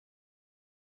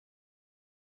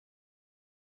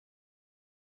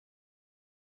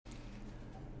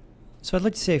So I'd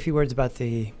like to say a few words about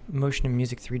the Motion and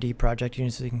Music 3D project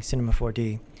using Cinema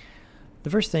 4D. The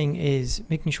first thing is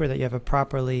making sure that you have a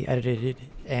properly edited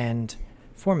and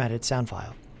formatted sound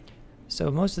file. So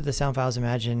most of the sound files,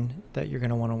 imagine, that you're going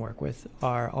to want to work with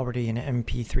are already in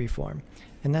MP3 form.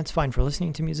 And that's fine for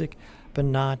listening to music, but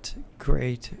not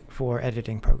great for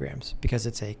editing programs because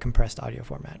it's a compressed audio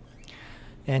format.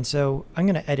 And so I'm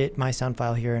going to edit my sound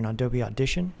file here in Adobe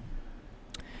Audition,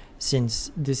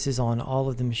 since this is on all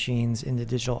of the machines in the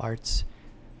Digital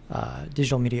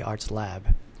Media Arts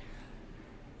Lab.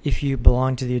 If you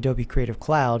belong to the Adobe Creative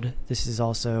Cloud, this is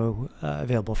also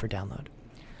available for download.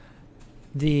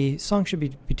 The song should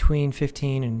be between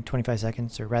 15 and 25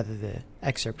 seconds, or rather the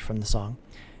excerpt from the song.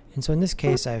 And so in this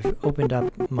case, I've opened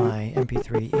up my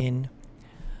MP3 in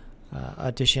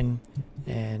Audition,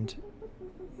 and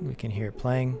we can hear it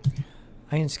playing.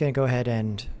 I'm just going to go ahead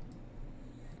and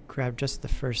grab just the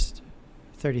first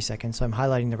 30 seconds, so I'm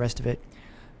highlighting the rest of it.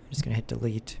 I'm just going to hit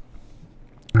delete.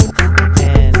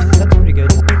 And that's pretty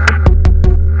good.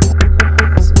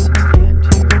 Let's listen to the end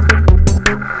here.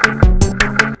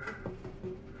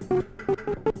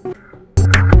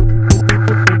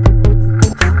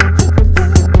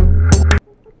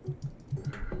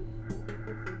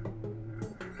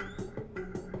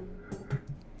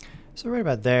 So right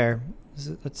about there,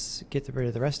 let's get rid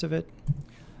of the rest of it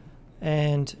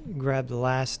and grab the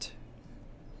last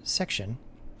section.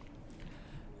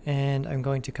 And I'm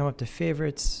going to come up to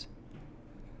favorites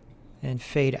and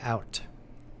fade out.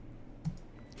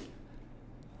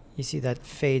 You see that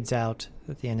fades out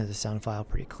at the end of the sound file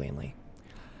pretty cleanly.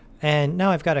 And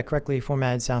now I've got a correctly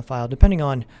formatted sound file. Depending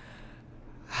on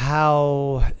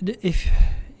if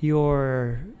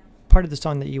your part of the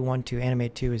song that you want to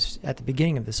animate to is at the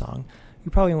beginning of the song,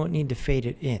 you probably won't need to fade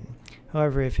it in.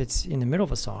 However, if it's in the middle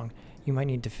of a song, you might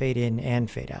need to fade in and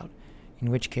fade out,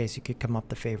 in which case you could come up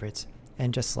to favorites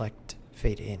and just select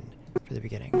fade in for the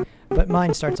beginning. But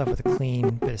mine starts off with a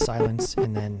clean bit of silence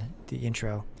and then the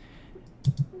intro.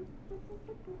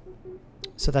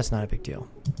 So that's not a big deal.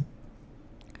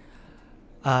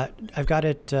 I've got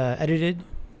it edited.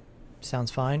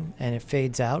 Sounds fine, and it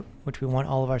fades out, which we want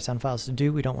all of our sound files to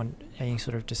do. We don't want any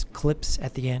sort of just clips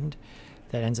at the end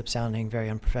that ends up sounding very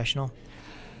unprofessional.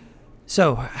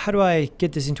 So how do I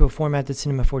get this into a format that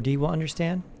Cinema 4D will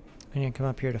understand? I'm going to come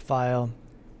up here to File,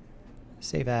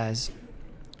 Save As,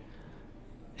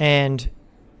 and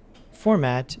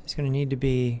format is going to need to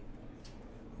be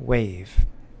WAV.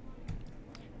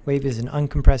 WAV is an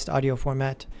uncompressed audio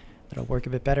format that'll work a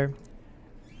bit better.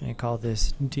 I'm going to call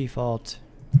this default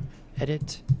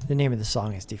edit. The name of the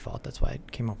song is default, that's why I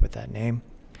came up with that name.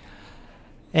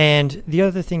 And the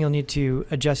other thing you'll need to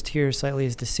adjust here slightly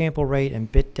is the sample rate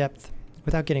and bit depth.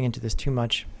 Without getting into this too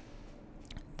much,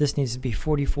 this needs to be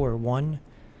 44.1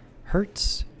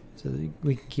 Hertz, so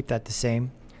we can keep that the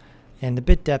same. And the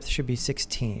bit depth should be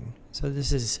 16. So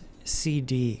this is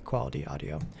CD quality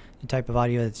audio, the type of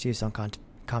audio that's used on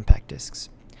compact discs.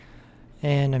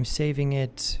 And I'm saving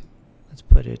it. Let's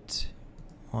put it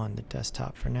on the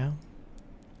desktop for now.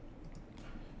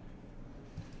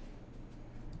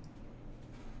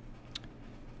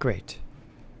 Great.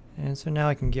 And so now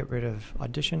I can get rid of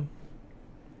Audition.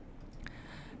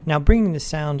 Now bringing the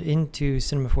sound into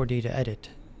Cinema 4D to edit.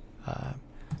 I'm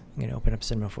going to open up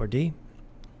Cinema 4D.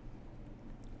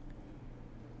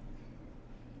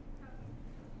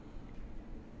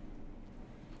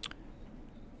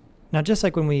 Now just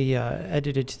like when we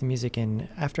edited to the music in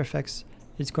After Effects,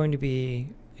 it's going to be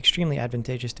extremely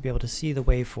advantageous to be able to see the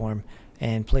waveform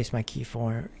and place my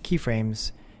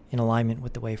keyframes in alignment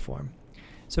with the waveform.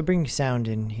 So bringing sound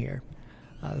in here.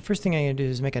 The first thing I'm going to do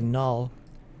is make a null.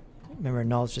 Remember,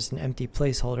 null is just an empty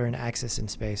placeholder and axis in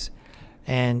space.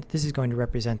 And this is going to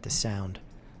represent the sound.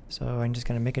 So I'm just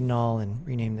going to make a null and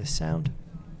rename this sound.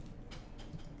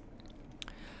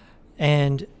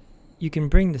 And you can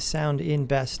bring the sound in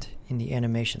best in the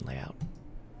animation layout.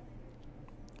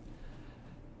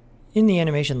 In the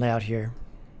animation layout here,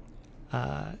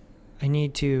 I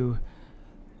need to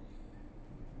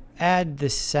add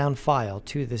this sound file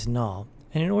to this null.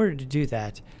 And in order to do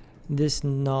that, this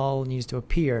null needs to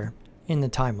appear in the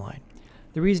timeline.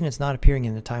 The reason it's not appearing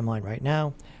in the timeline right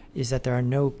now is that there are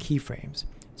no keyframes.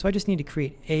 So I just need to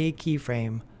create a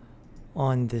keyframe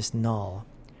on this null.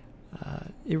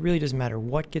 It really doesn't matter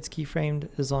what gets keyframed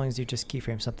as long as you just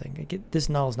keyframe something. This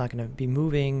null is not going to be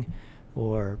moving,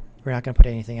 or we're not going to put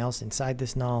anything else inside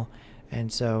this null.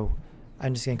 And so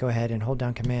I'm just going to go ahead and hold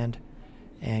down Command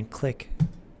and click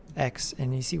X.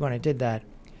 And you see when I did that,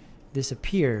 this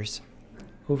appears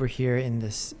over here in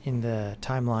the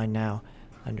timeline now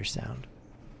under sound.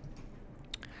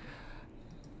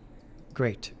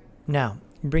 Great. Now,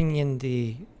 bringing in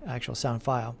the actual sound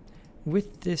file,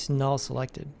 with this null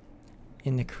selected,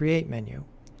 in the Create menu,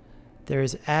 there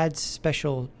is Add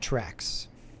Special Tracks.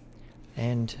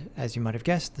 And as you might have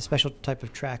guessed, the special type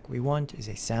of track we want is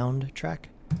a sound track.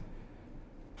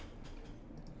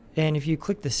 And if you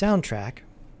click the sound track,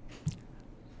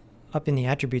 up in the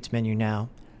Attributes menu now,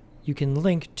 you can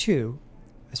link to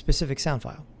a specific sound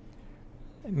file.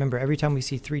 Remember, every time we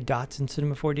see 3 dots in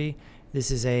Cinema 4D,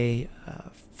 this is a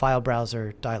file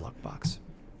browser dialog box.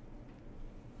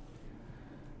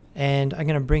 And I'm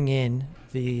going to bring in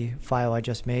the file I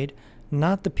just made,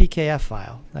 not the PKF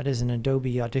file. That is an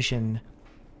Adobe Audition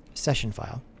session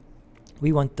file.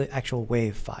 We want the actual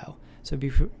WAV file. So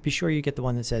be sure you get the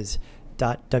one that says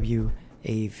 .wav. I'm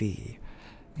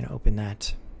going to open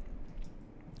that.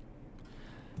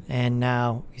 And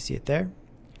now you see it there.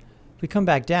 If we come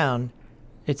back down,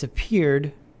 it's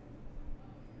appeared.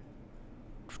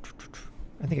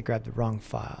 I think I grabbed the wrong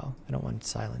file. I don't want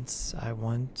silence. I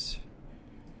want,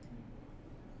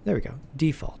 there we go,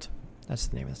 default. That's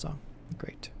the name of the song.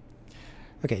 Great.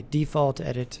 Okay, default,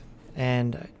 edit,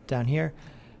 and down here,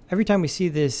 every time we see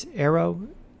this arrow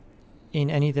in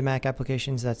any of the Mac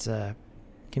applications, that's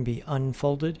can be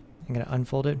unfolded. I'm going to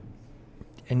unfold it.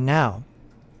 And now,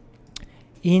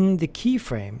 in the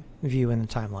keyframe view in the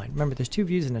timeline, remember there's 2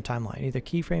 views in the timeline, either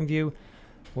keyframe view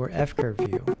or F-curve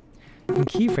view. In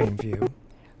keyframe view,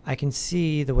 I can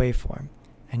see the waveform,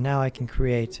 and now I can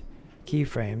create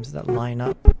keyframes that line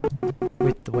up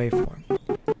with the waveform.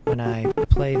 When I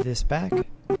play this back,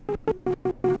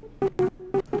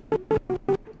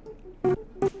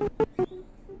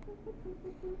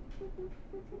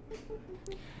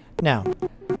 now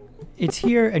it's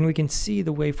here and we can see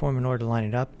the waveform in order to line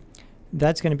it up.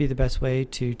 That's going to be the best way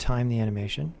to time the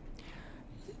animation.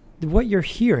 What you're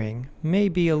hearing may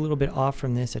be a little bit off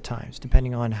from this at times,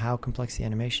 depending on how complex the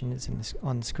animation is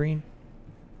on the screen.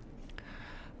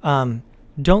 Don't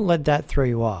let that throw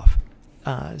you off.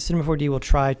 Cinema 4D will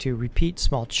try to repeat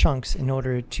small chunks in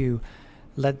order to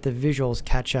let the visuals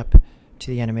catch up to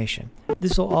the animation.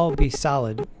 This will all be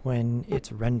solid when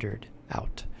it's rendered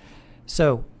out.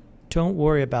 So don't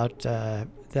worry about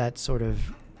that sort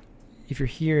of, if you're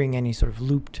hearing any sort of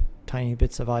looped tiny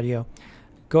bits of audio,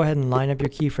 go ahead and line up your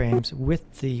keyframes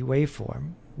with the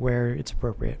waveform where it's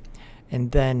appropriate.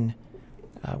 And then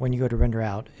when you go to render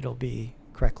out, it'll be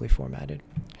correctly formatted.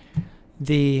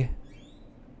 I'm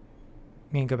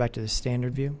going to go back to the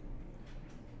standard view.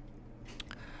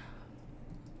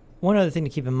 One other thing to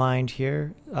keep in mind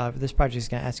here, this project is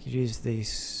going to ask you to use the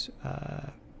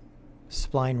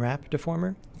spline wrap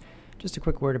deformer. Just a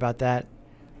quick word about that.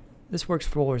 This works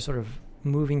for sort of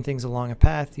moving things along a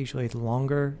path, usually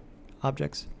longer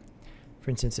objects. For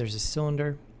instance, there's a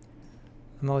cylinder.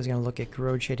 I'm always going to look at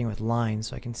corrode shading with lines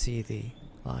so I can see the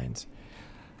lines.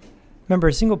 Remember,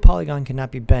 a single polygon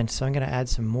cannot be bent, so I'm going to add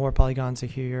some more polygons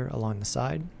here along the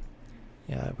side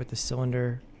with the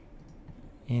cylinder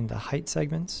in the height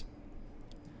segments.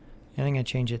 And I'm going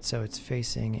to change it so it's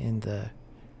facing in the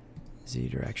Z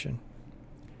direction.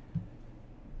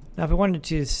 Now if I wanted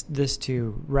this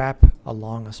to wrap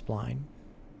along a spline,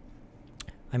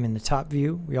 I'm in the top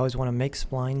view. We always want to make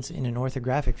splines in an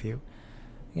orthographic view.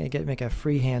 I'm going to make a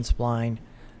freehand spline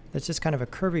that's just kind of a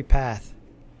curvy path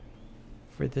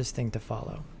for this thing to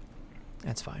follow.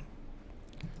 That's fine.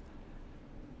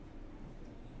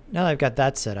 Now that I've got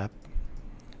that set up,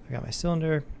 I've got my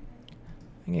cylinder.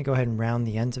 I'm going to go ahead and round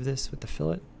the ends of this with the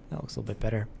fillet. That looks a little bit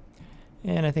better.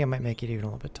 And I think I might make it even a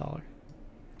little bit taller.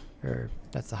 Or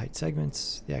that's the height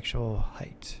segments, the actual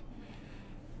height.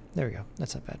 There we go.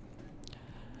 That's not bad.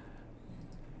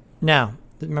 Now,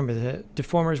 remember, the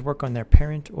deformers work on their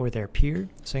parent or their peer.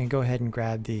 So I can go ahead and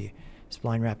grab the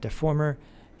spline wrap deformer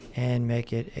and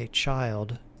make it a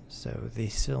child. So the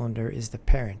cylinder is the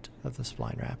parent of the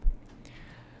spline wrap.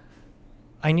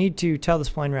 I need to tell the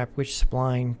spline wrap which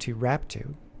spline to wrap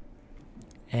to.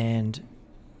 And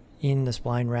in the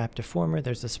spline wrap deformer,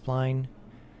 there's the spline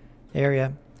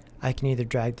area. I can either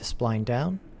drag the spline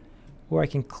down, or I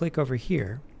can click over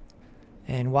here,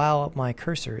 and while my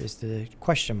cursor is the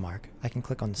question mark, I can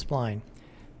click on the spline,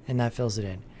 and that fills it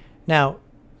in. Now,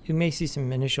 you may see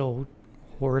some initial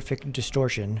horrific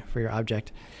distortion for your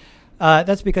object.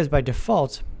 That's because by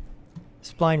default,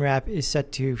 spline wrap is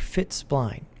set to fit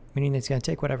spline, meaning it's going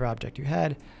to take whatever object you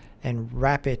had and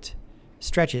wrap it,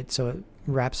 stretch it so it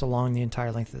wraps along the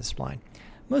entire length of the spline.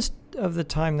 Most of the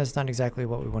time, that's not exactly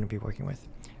what we want to be working with.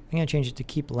 I'm going to change it to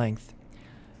keep length.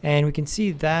 And we can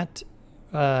see that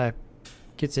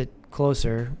gets it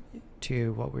closer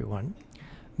to what we want.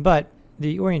 But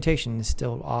the orientation is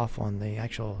still off on the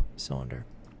actual cylinder.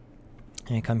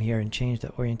 And come here and change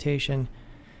the orientation.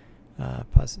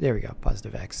 There we go,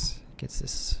 positive X gets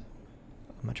this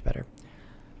much better.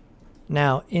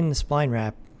 Now in the spline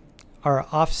wrap, our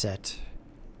offset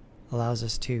allows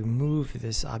us to move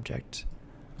this object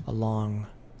along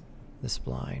the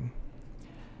spline.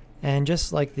 And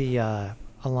just like the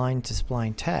align to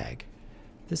spline tag,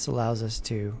 this allows us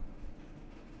to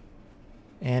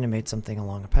animate something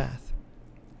along a path.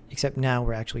 Except now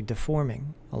we're actually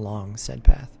deforming along said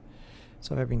path.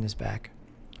 So if I bring this back,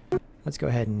 let's go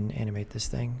ahead and animate this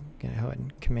thing. I'm going to go ahead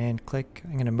and command click.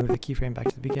 I'm going to move the keyframe back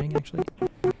to the beginning actually.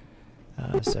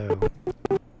 So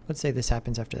let's say this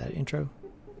happens after that intro.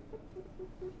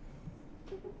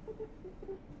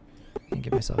 And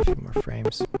give myself a few more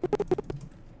frames.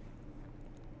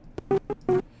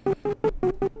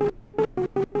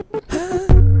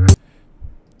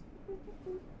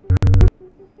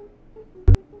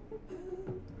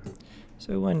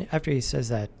 So when after he says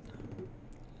that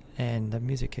and the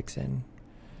music kicks in,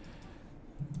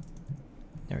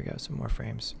 there we go, some more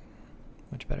frames,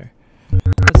 much better.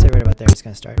 Let's say right about there it's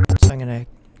going to start. So I'm going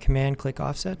to command click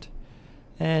offset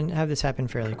and have this happen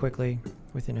fairly quickly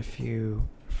within a few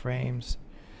frames.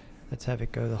 Let's have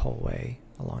it go the whole way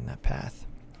along that path.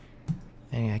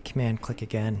 And I command click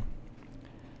again.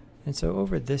 And so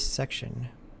over this section,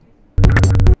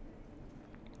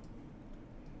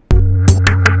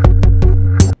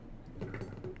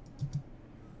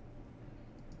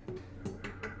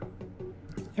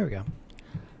 there we go.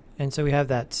 And so we have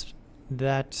that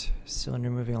cylinder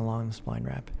moving along the spline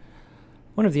wrap.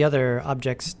 One of the other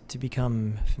objects to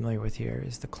become familiar with here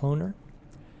is the cloner.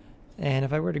 And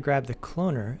if I were to grab the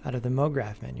cloner out of the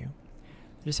MoGraph menu,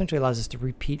 it essentially allows us to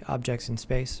repeat objects in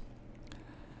space.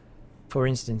 For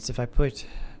instance, if I put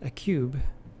a cube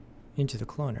into the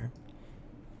cloner,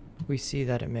 we see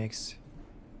that it makes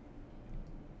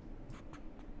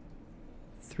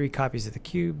 3 copies of the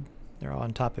cube. They're all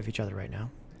on top of each other right now.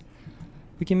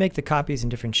 We can make the copies in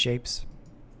different shapes.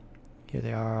 Here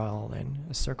they are all in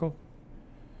a circle.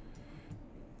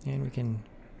 And we can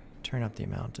turn up the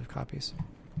amount of copies.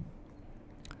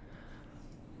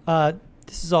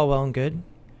 This is all well and good,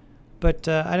 but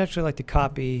I'd actually like to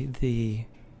copy the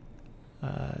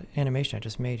animation I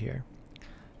just made here.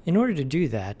 In order to do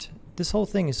that, this whole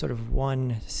thing is sort of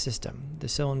one system: the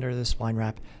cylinder, the spline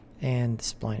wrap, and the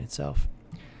spline itself.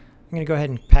 I'm going to go ahead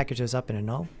and package those up in a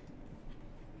null.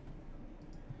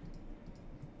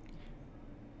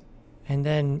 And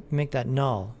then make that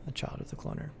null a child of the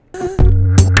cloner.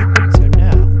 So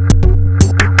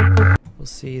now we'll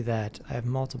see that I have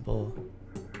multiple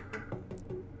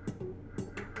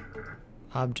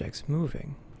objects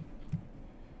moving.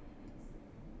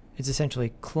 It's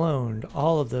essentially cloned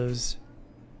all of those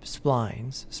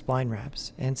splines, spline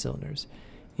wraps, and cylinders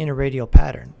in a radial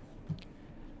pattern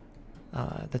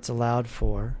that's allowed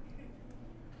for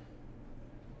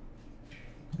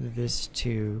this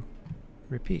to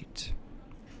repeat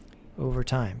over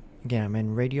time. Again, I'm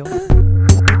in radial.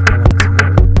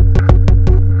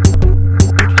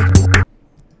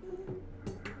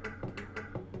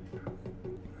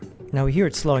 Now we hear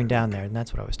it slowing down there, and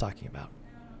that's what I was talking about.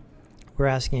 We're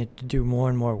asking it to do more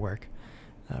and more work.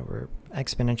 We're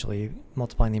exponentially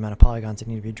multiplying the amount of polygons that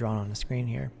need to be drawn on the screen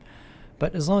here.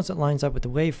 But as long as it lines up with the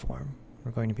waveform,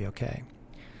 we're going to be okay.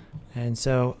 And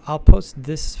so I'll post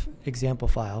this example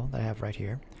file that I have right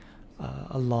here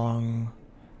along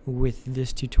with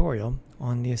this tutorial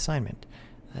on the assignment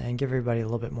and give everybody a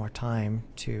little bit more time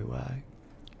to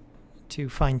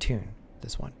fine-tune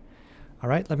this one. All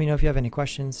right, let me know if you have any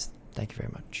questions. Thank you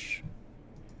very much.